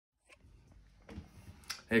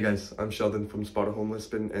Hey guys, I'm Sheldon from Spotahome,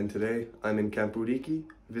 Lisbon, and today I'm in Campo De Ourique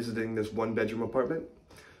visiting this one-bedroom apartment.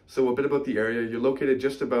 So a bit about the area. You're located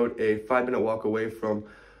just about a 5-minute walk away from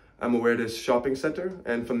Amoreiras shopping center,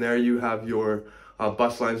 and from there you have your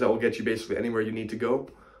bus lines that will get you basically anywhere you need to go.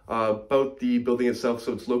 About the building itself,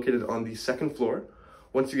 so it's located on the 2nd floor.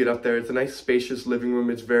 Once you get up there, it's a nice spacious living room.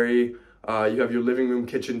 It's very, you have your living room,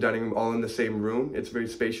 kitchen, dining room all in the same room. It's very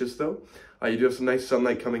spacious though. You do have some nice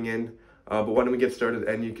sunlight coming in. But why don't we get started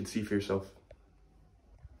and you can see for yourself.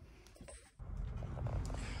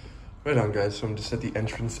 Right on guys, so I'm just at the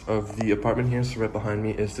entrance of the apartment here. So right behind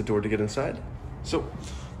me is the door to get inside. So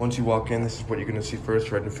once you walk in, this is what you're gonna see first.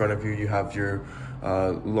 Right in front of you, you have your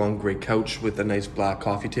long gray couch with a nice black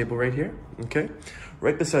coffee table right here, okay?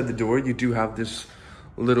 Right beside the door, you do have this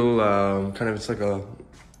little, it's like a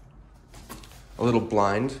little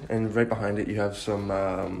blind, and right behind it, you have some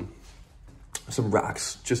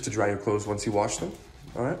racks just to dry your clothes once you wash them.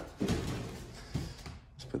 All right,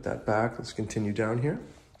 let's put that back. Let's continue down here.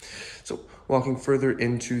 So walking further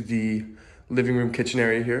into the living room kitchen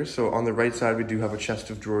area here. So on the right side, we do have a chest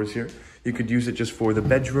of drawers here. You could use it just for the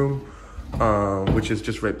bedroom, which is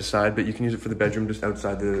just right beside, but you can use it for the bedroom just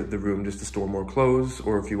outside the room just to store more clothes,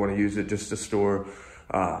 or if you want to use it just to store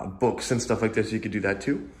books and stuff like this, you could do that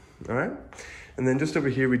too. All right, and then just over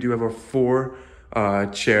here, we do have our 4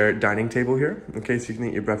 chair dining table here. Okay, so you can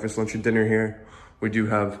eat your breakfast, lunch, and dinner here. We do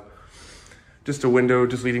have just a window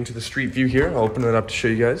just leading to the street view here. I'll open it up to show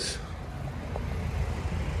you guys.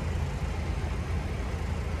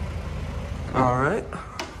 All right,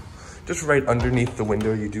 just right underneath the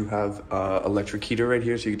window, you do have electric heater right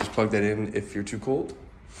here, so you can just plug that in if you're too cold.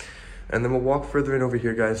 And then we'll walk further in over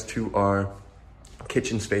here, guys, to our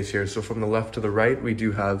kitchen space here. So from the left to the right, we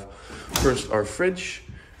do have first our fridge,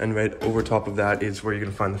 and right over top of that is where you're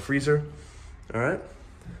gonna find the freezer. All right.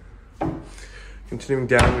 Continuing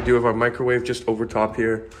down, we do have our microwave just over top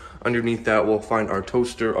here. Underneath that, we'll find our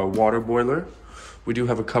toaster, our water boiler. We do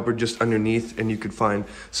have a cupboard just underneath, and you could find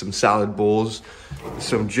some salad bowls,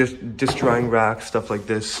 some just dish drying racks, stuff like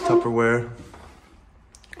this, Tupperware.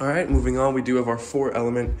 All right, moving on, we do have our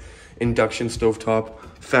 4-element induction stovetop,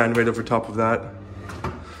 fan right over top of that.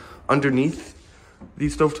 Underneath the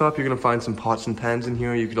stovetop, you're gonna find some pots and pans in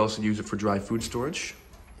here. You could also use it for dry food storage.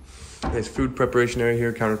 Nice food preparation area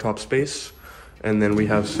here, countertop space. And then we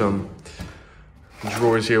have some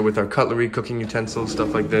drawers here with our cutlery, cooking utensils,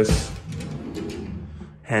 stuff like this.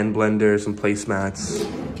 Hand blender, some placemats,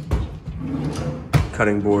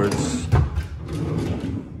 cutting boards.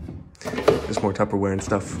 Just more Tupperware and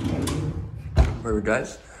stuff. Alright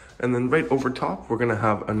guys. And then right over top, we're gonna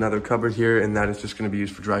have another cupboard here, and that is just gonna be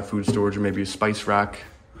used for dry food storage or maybe a spice rack.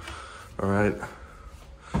 All right,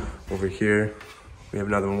 over here, we have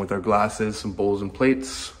another one with our glasses, some bowls and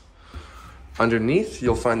plates. Underneath,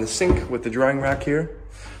 you'll find the sink with the drying rack here.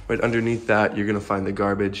 Right underneath that, you're gonna find the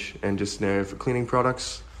garbage and just an area for cleaning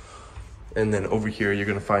products. And then over here, you're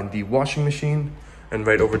gonna find the washing machine. And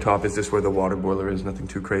right over top is just where the water boiler is, nothing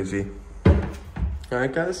too crazy. All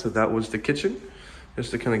right, guys, so that was the kitchen.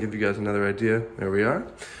 Just to kind of give you guys another idea, there we are.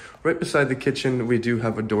 Right beside the kitchen, we do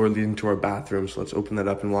have a door leading to our bathroom, so let's open that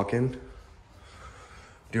up and walk in. We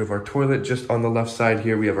do have our toilet just on the left side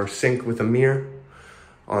here. We have our sink with a mirror.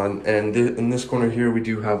 And in this corner here, we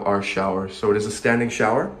do have our shower. So it is a standing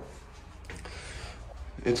shower.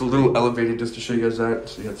 It's a little elevated just to show you guys that,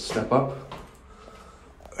 so you have to step up.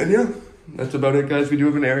 And yeah, that's about it, guys. We do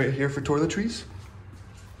have an area here for toiletries.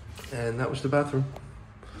 And that was the bathroom.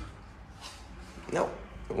 Now,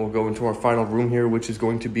 we'll go into our final room here, which is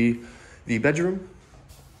going to be the bedroom.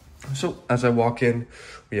 So as I walk in,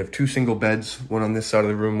 we have 2 single beds, one on this side of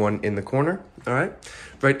the room, one in the corner. All right.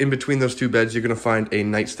 Right in between those 2 beds, you're going to find a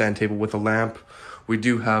nightstand table with a lamp. We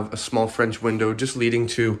do have a small French window just leading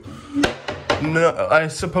to, I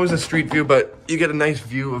suppose, a street view, but you get a nice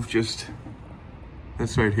view of just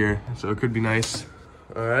this right here. So it could be nice.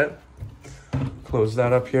 All right. Close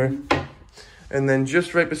that up here. And then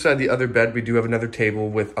just right beside the other bed, we do have another table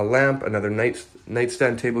with a lamp, another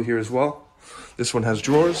nightstand table here as well. This one has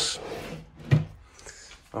drawers.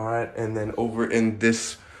 All right, and then over in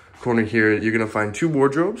this corner here, you're gonna find 2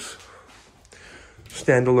 wardrobes.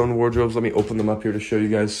 Standalone wardrobes. Let me open them up here to show you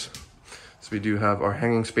guys. So we do have our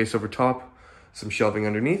hanging space over top, some shelving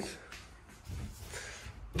underneath.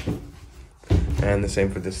 And the same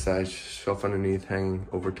for this side, shelf underneath, hanging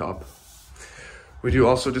over top. We do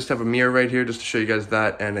also just have a mirror right here just to show you guys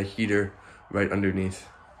that, and a heater right underneath.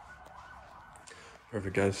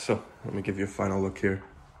 Perfect, guys. So let me give you a final look here.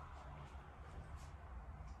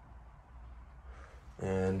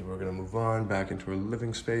 And we're gonna move on back into our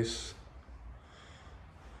living space.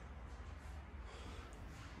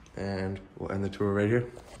 And we'll end the tour right here.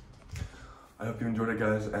 I hope you enjoyed it,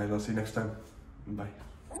 guys, and I'll see you next time. Bye.